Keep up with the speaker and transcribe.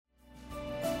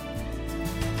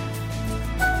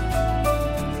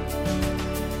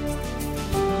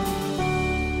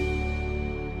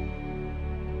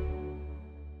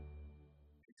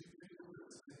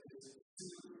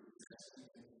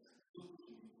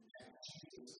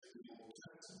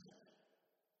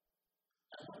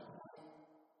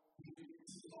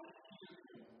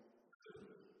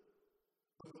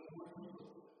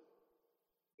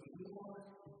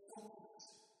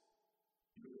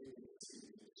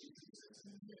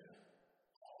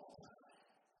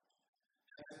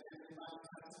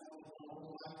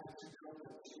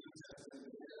that Jesus has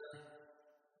been there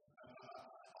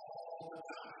all the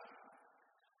time.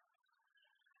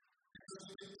 And so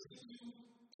we continue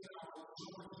in our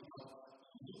journey of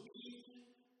looking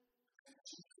at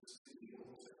Jesus in the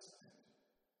Old Testament.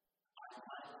 I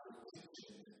invite your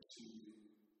attention to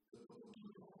the book of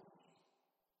Deuteronomy.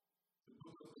 The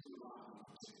book of Deuteronomy,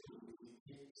 particularly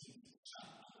the 18th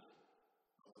chapter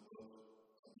of the book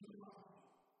of Deuteronomy.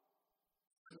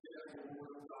 Look at the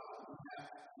word of God. We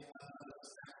have yet another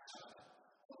snapshot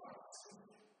of our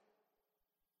history.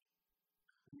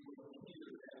 We will hear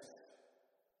that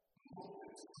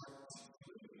Moses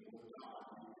particularly what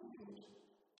God revealed to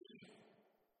him.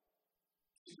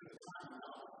 He could have time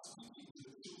out speaking to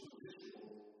the children of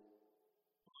Israel,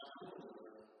 but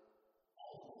earlier,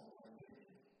 all of them were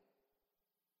there.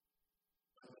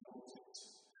 But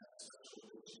Moses had a special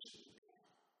relationship with God.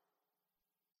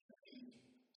 And he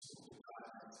spoke to God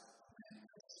as a man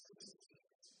of sophisticated.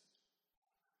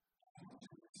 I want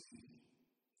you to see,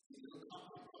 in your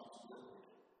copy of God's word,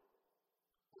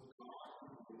 what God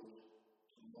revealed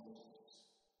to Moses,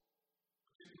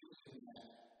 particularly in that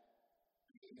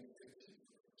beginning of 15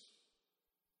 verse.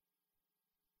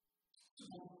 So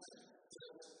Moses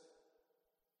says,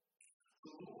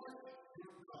 the Lord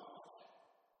your God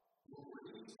will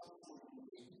raise up for you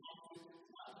a prophet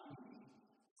like me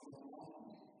from among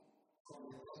you, from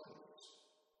your brothers.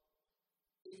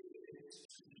 If it is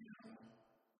to him,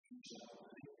 you shall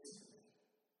listen.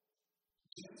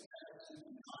 Just as you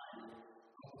inquired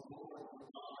of the Lord your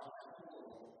God at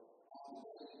Horeb on the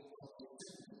way of the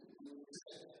temple, when you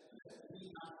said, let me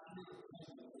not hear again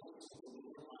the voice of the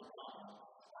Lord my God,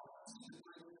 I see the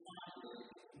great fire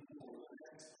in your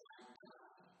midst like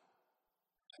burning.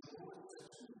 And the Lord said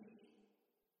to me,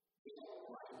 it is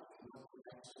all right in what you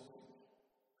have spoken.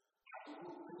 I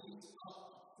will raise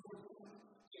up for them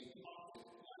a prophet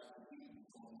like me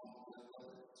from among their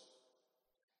brothers.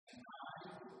 And I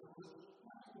will put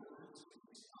my words in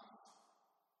his mouth,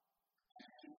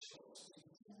 and he shall speak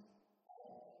to them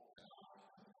all that I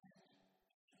have commanded him.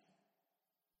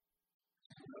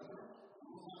 And whoever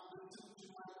will not listen to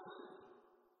my word,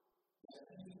 that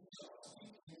he shall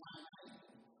speak in my name,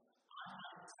 I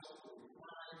myself will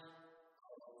require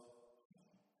of him.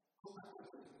 Go back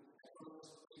with me at verse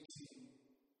 18.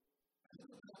 And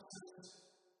the God says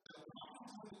that the prophet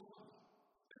will come,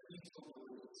 that he shall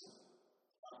raise up.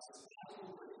 God says, I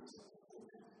will raise up for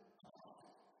him a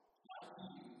prophet like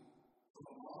you from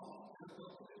among your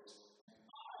brothers, and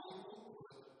I will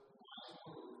put my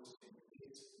words in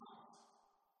his mouth,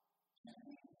 and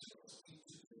he shall speak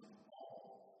to them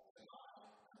all that I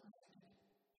have commanded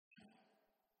him.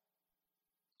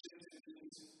 Just in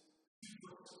these few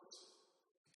verses,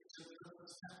 it's just a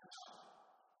snapshot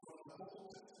from the Old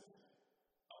Testament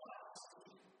of our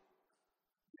history.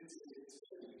 This is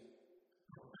a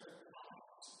prophetic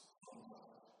promise from God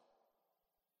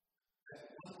that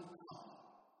one would come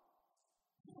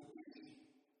who would be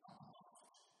a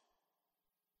prophet.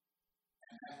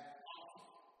 And that prophet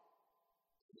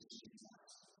is Jesus.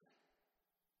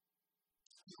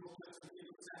 The Old Testament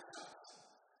gives us snapshots.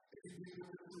 If you read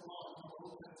the law in the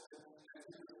Old Testament, it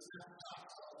gives us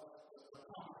snapshots of the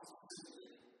prophets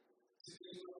specifically.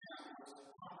 Today, Abraham was the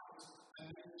prophets and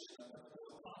mention of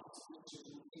the prophets mentioned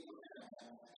in Abraham,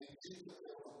 and Jacob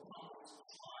was the prophets of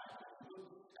tribe.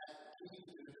 Look at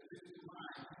David in the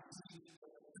 59, you see the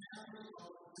family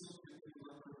of the David being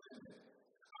represented.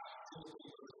 Isaiah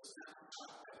gave us a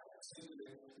snapshot that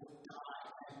David would die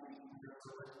and be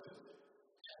resurrected.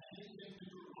 And anything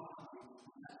you remind me,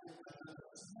 that gives us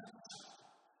another snapshot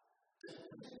that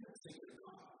when David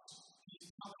comes, he's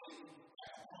coming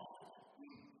as a prophet,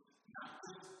 not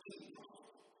just any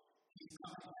prophet. He's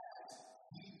coming as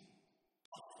the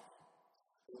prophet,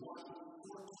 the one who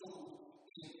foretold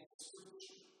in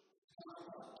Scripture. And I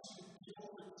want to give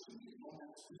over to you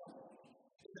Romans 1.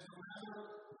 It doesn't matter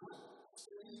what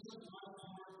stage of life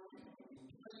you are in, when you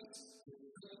place your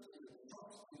faith and your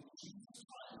trust in Jesus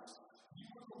Christ, you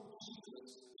know Jesus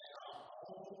as our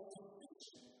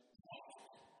all-sufficient prophet.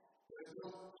 There's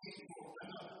no king or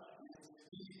another.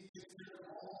 He takes care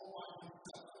of all by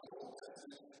himself. The Old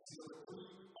Testament, so the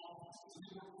three offices in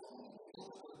your phone,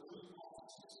 those are the three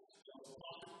offices of the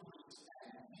prophet, priest,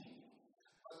 and king.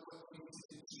 But what we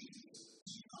see in Jesus,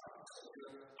 Jesus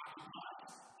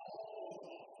occupies all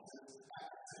offices at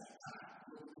the same time.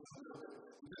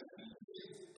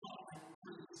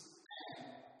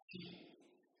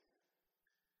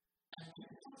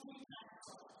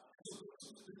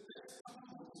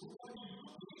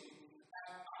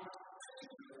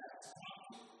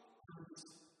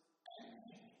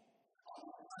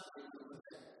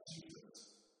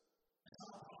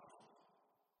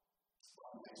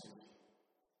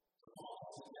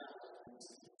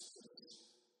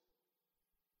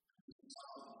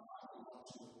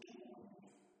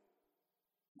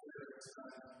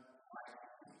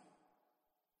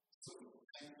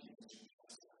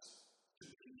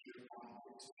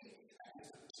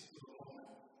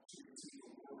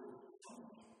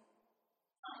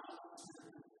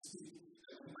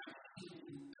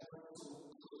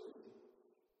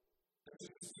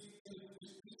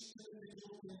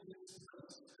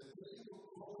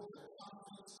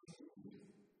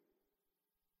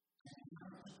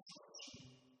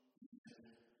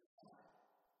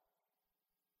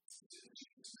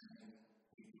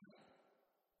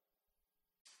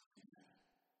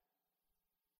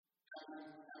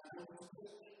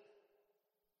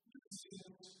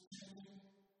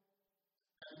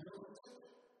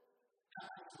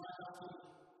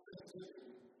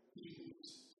 living needs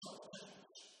some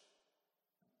change.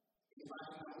 You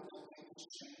might know that things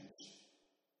change.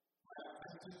 I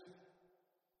think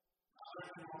not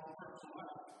only in our personal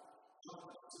life,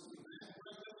 but to the man,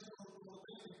 but I think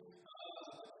we're living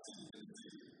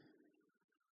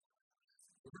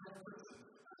we're in prison,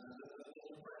 and we're praying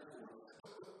for it.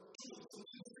 But to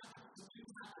these happen, in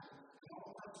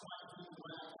all our lives, we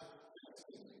will have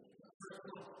Thanksgiving. Prayer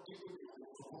for people who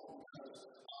go home,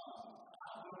 because I know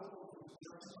there's no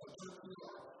turkey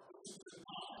or chicken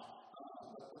pie,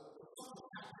 but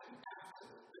something happened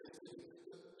after.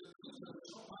 There's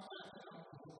so much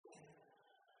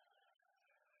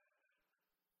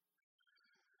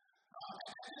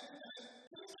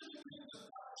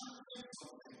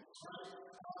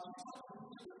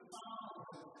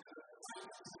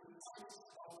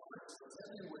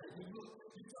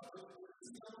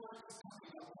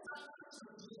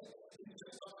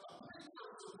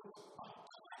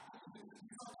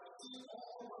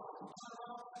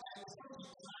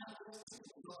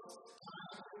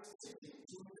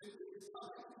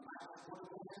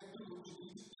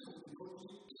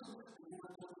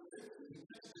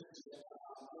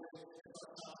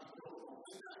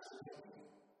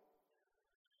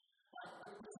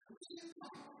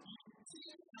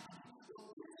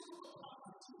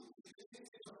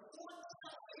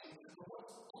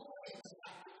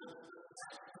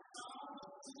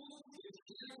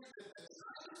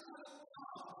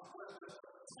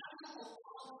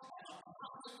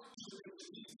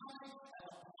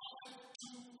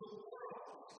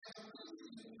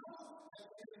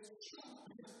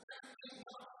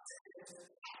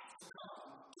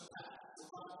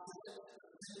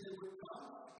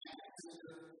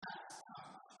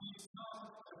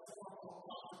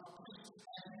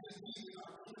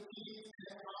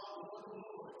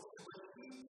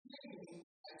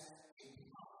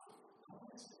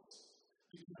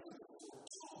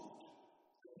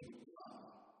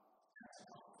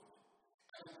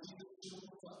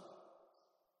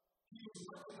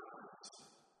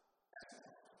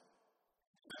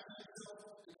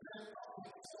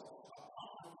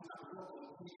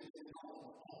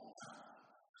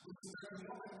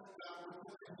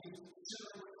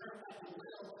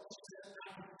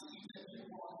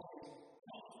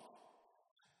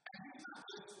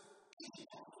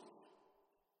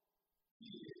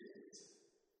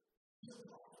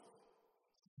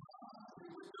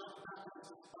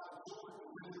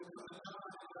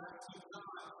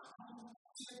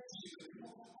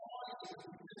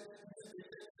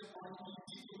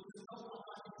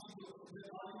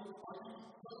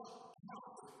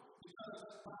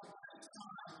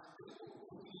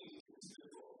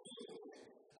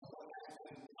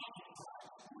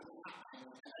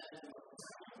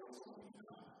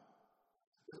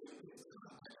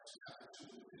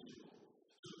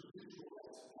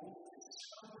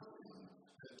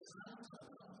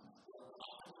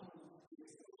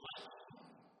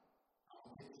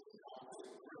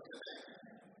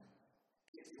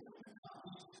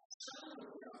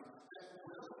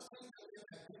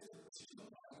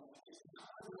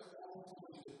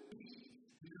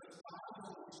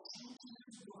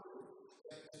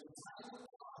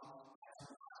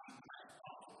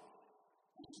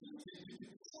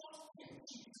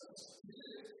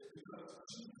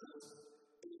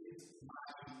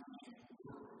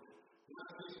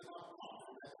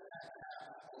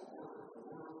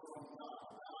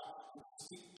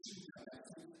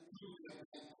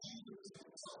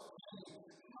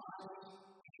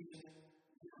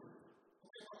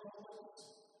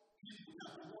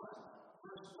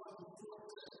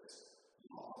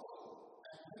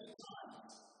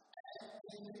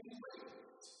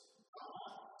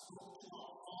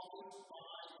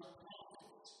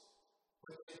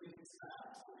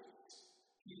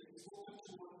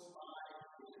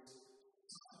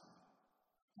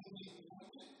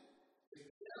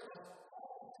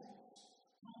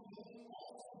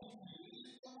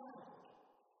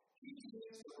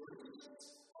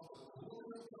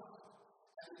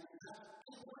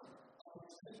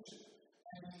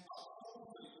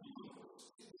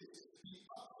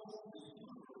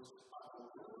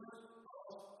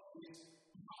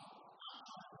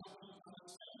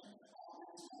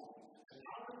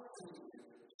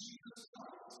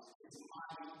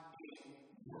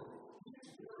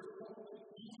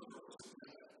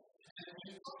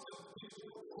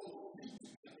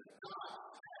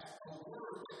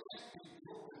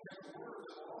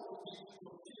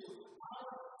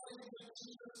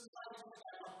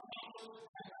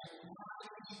that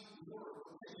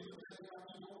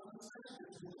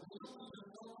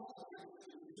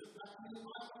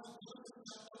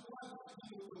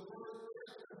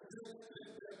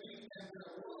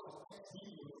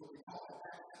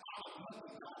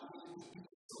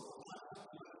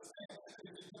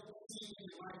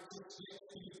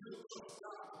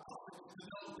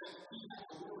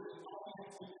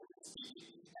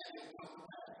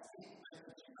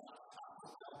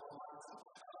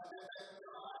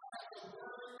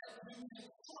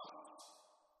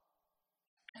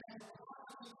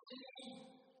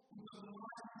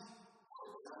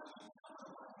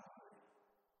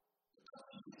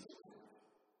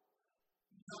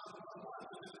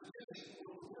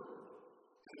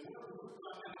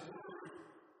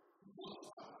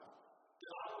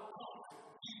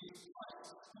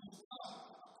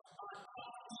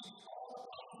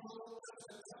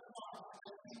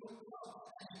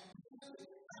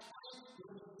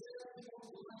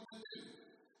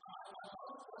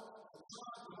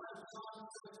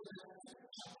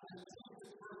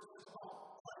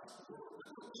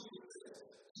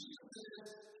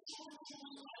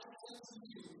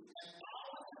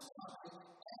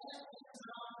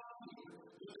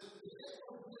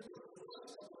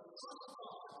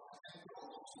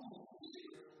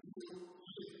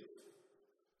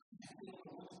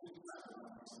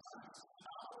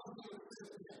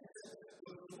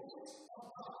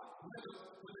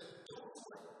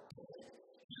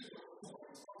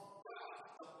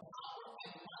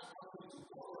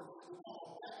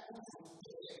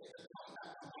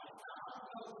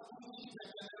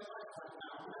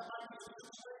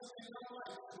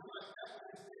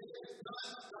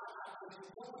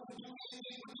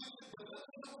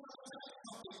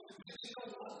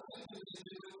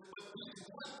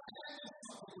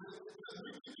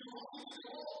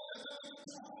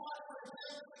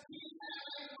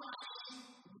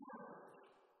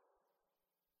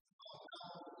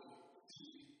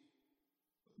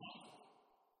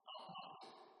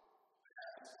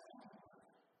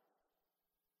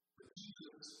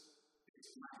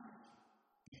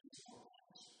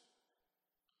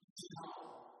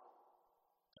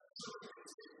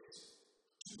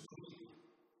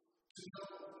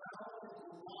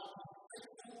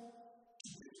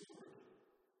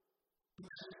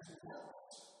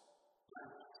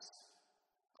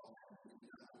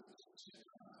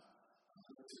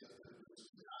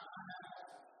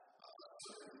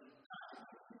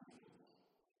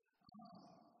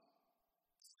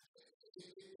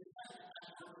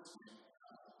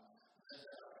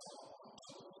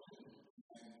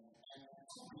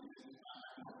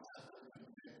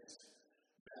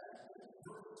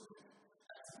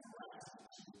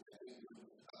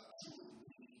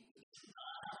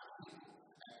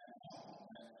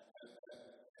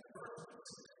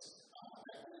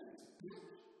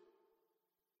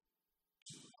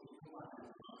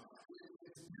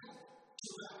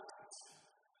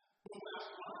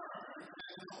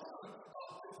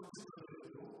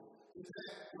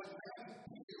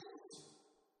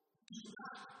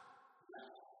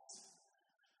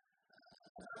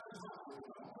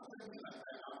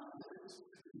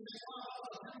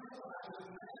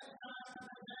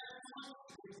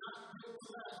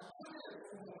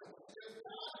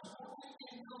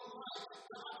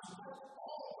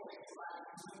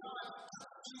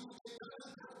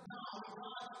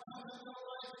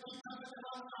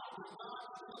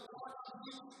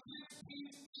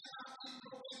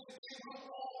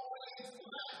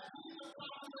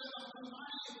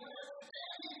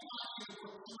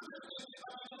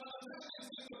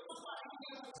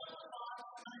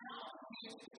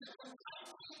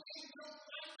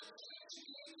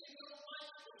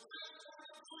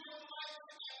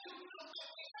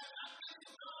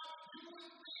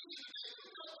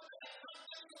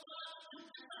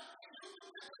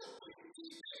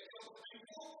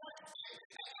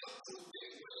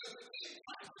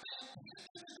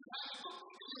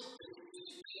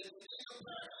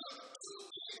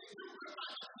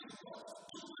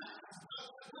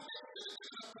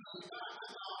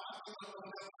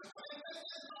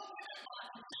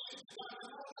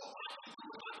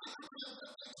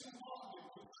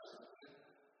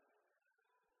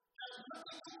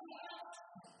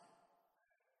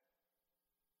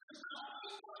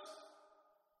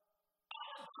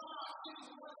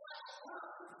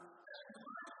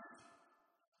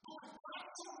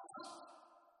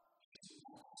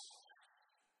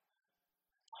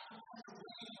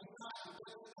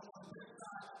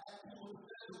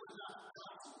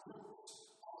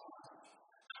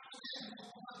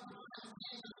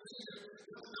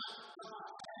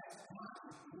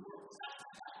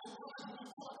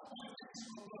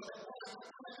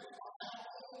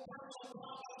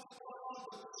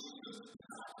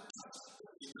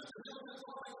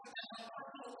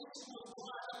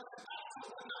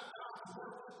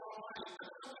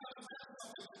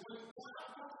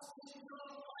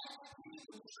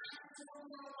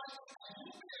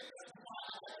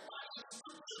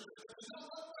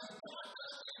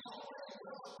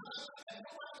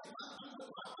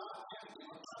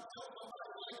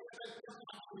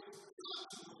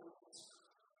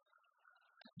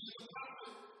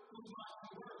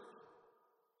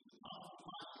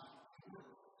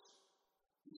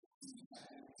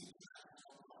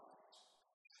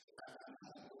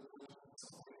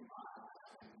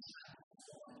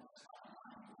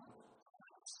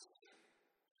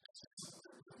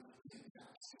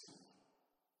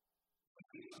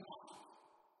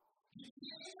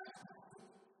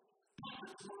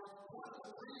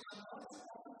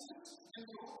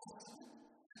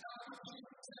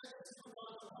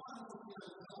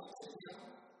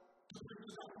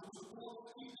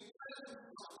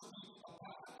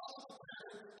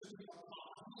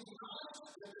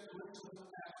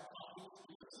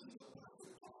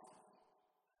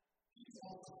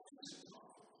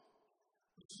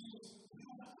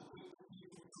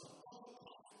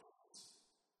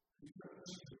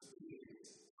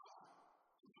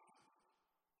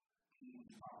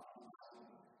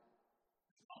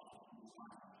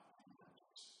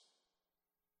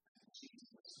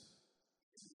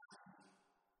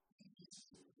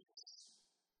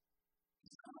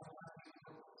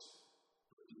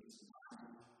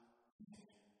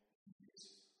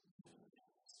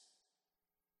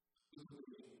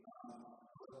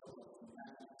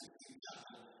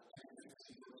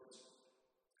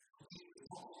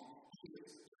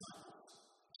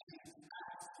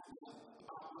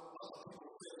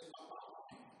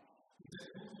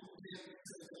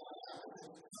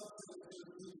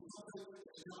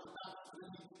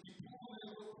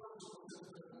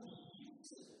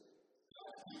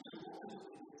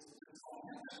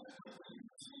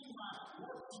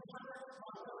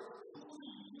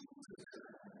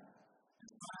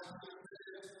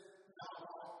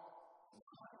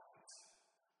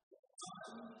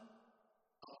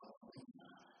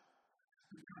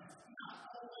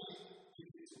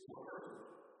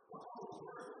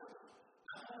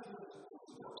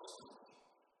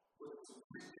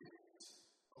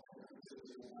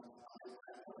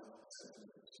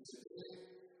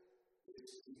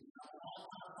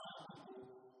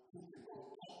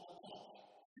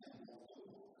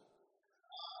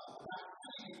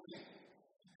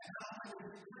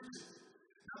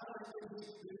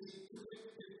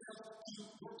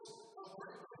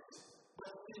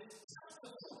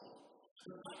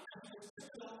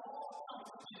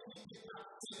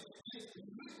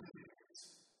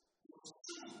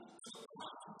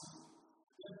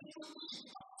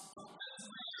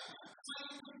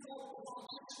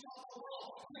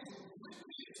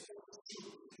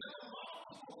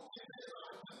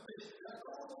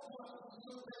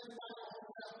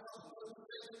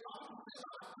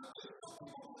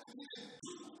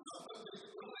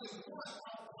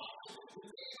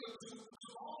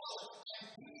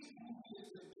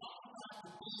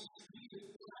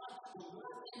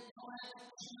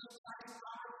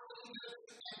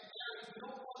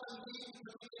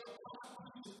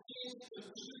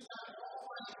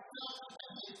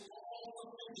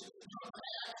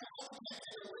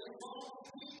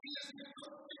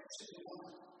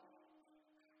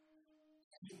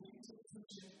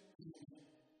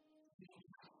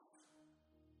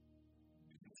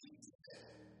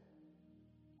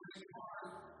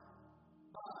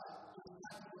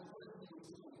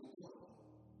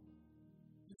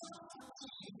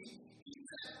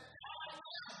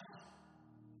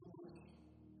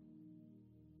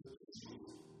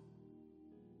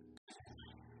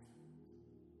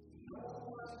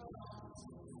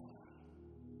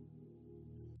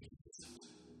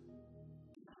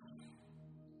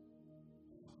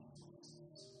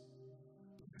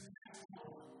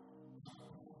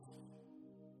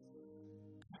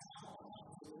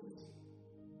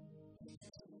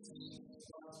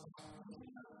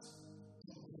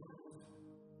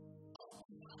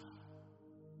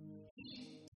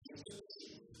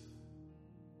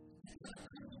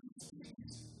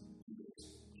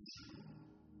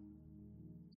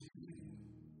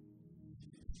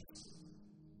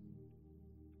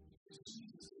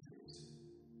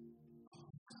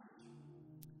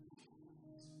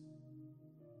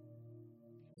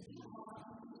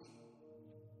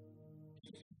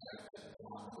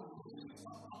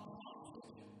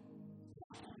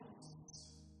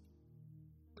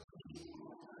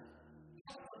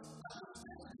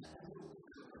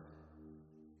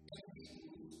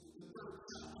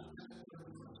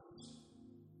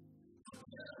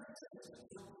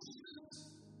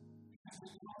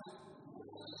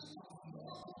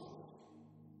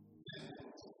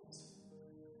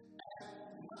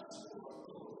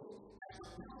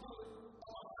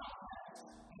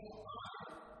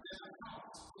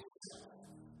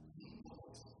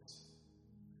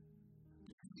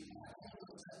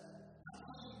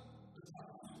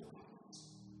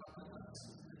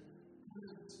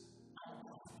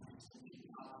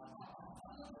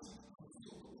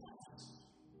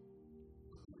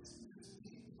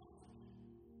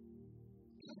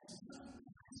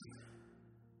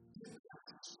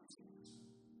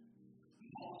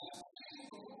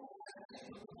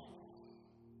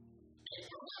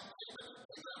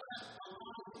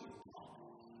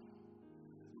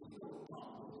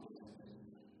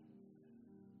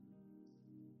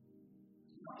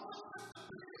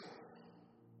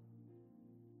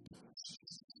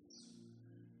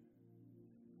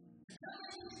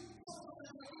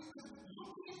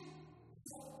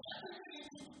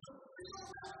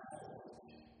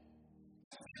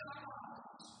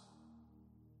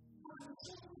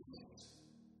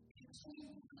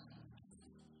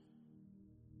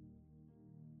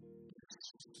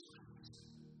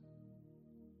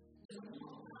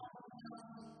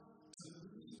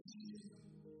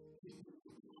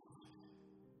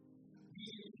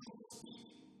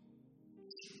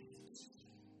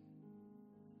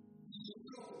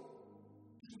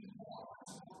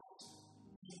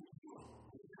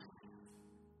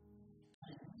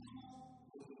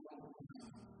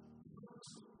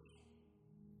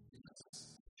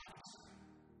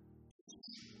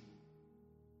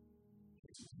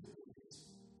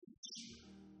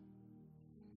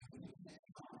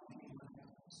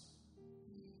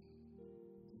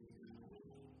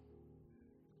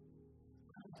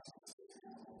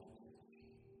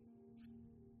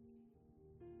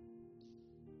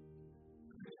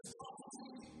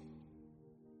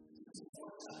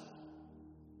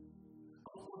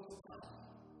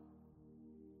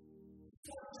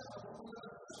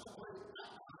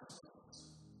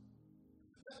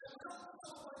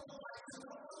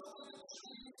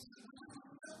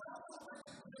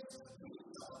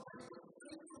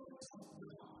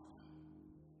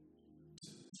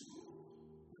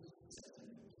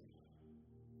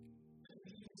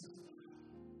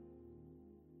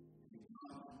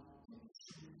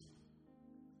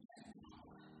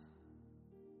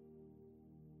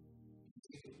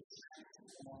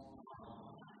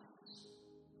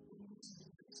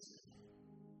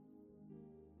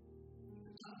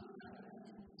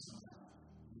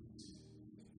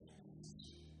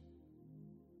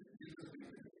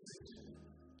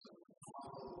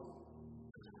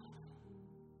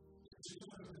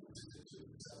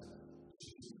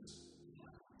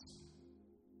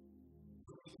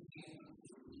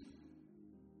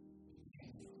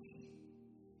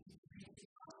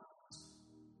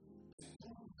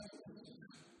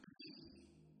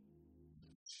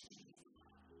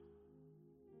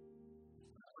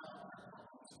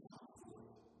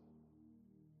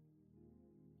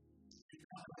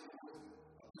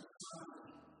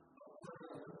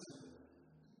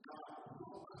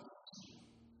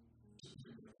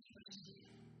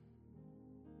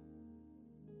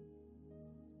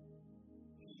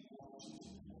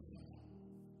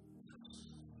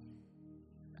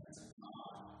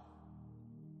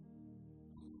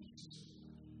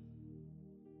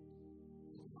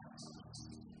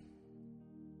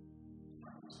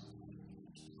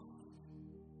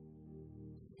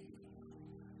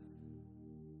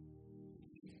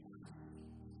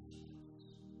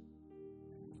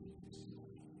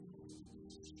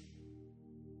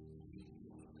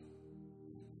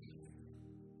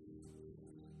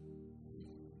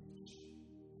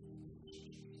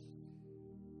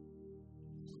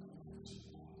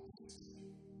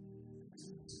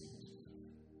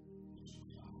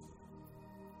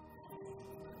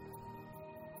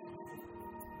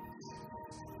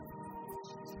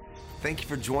Thank you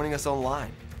for joining us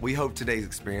online. We hope today's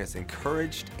experience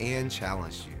encouraged and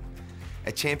challenged you.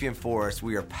 At Champion Forest,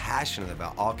 we are passionate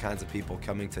about all kinds of people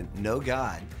coming to know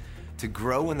God, to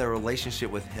grow in their relationship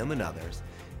with Him and others,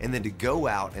 and then to go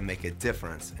out and make a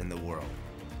difference in the world.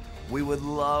 We would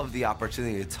love the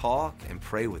opportunity to talk and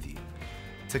pray with you.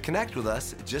 To connect with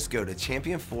us, just go to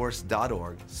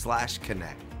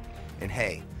championforest.org/connect. And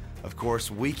hey, of course,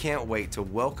 we can't wait to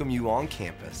welcome you on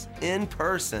campus in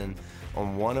person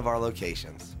on one of our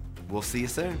locations. We'll see you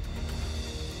soon.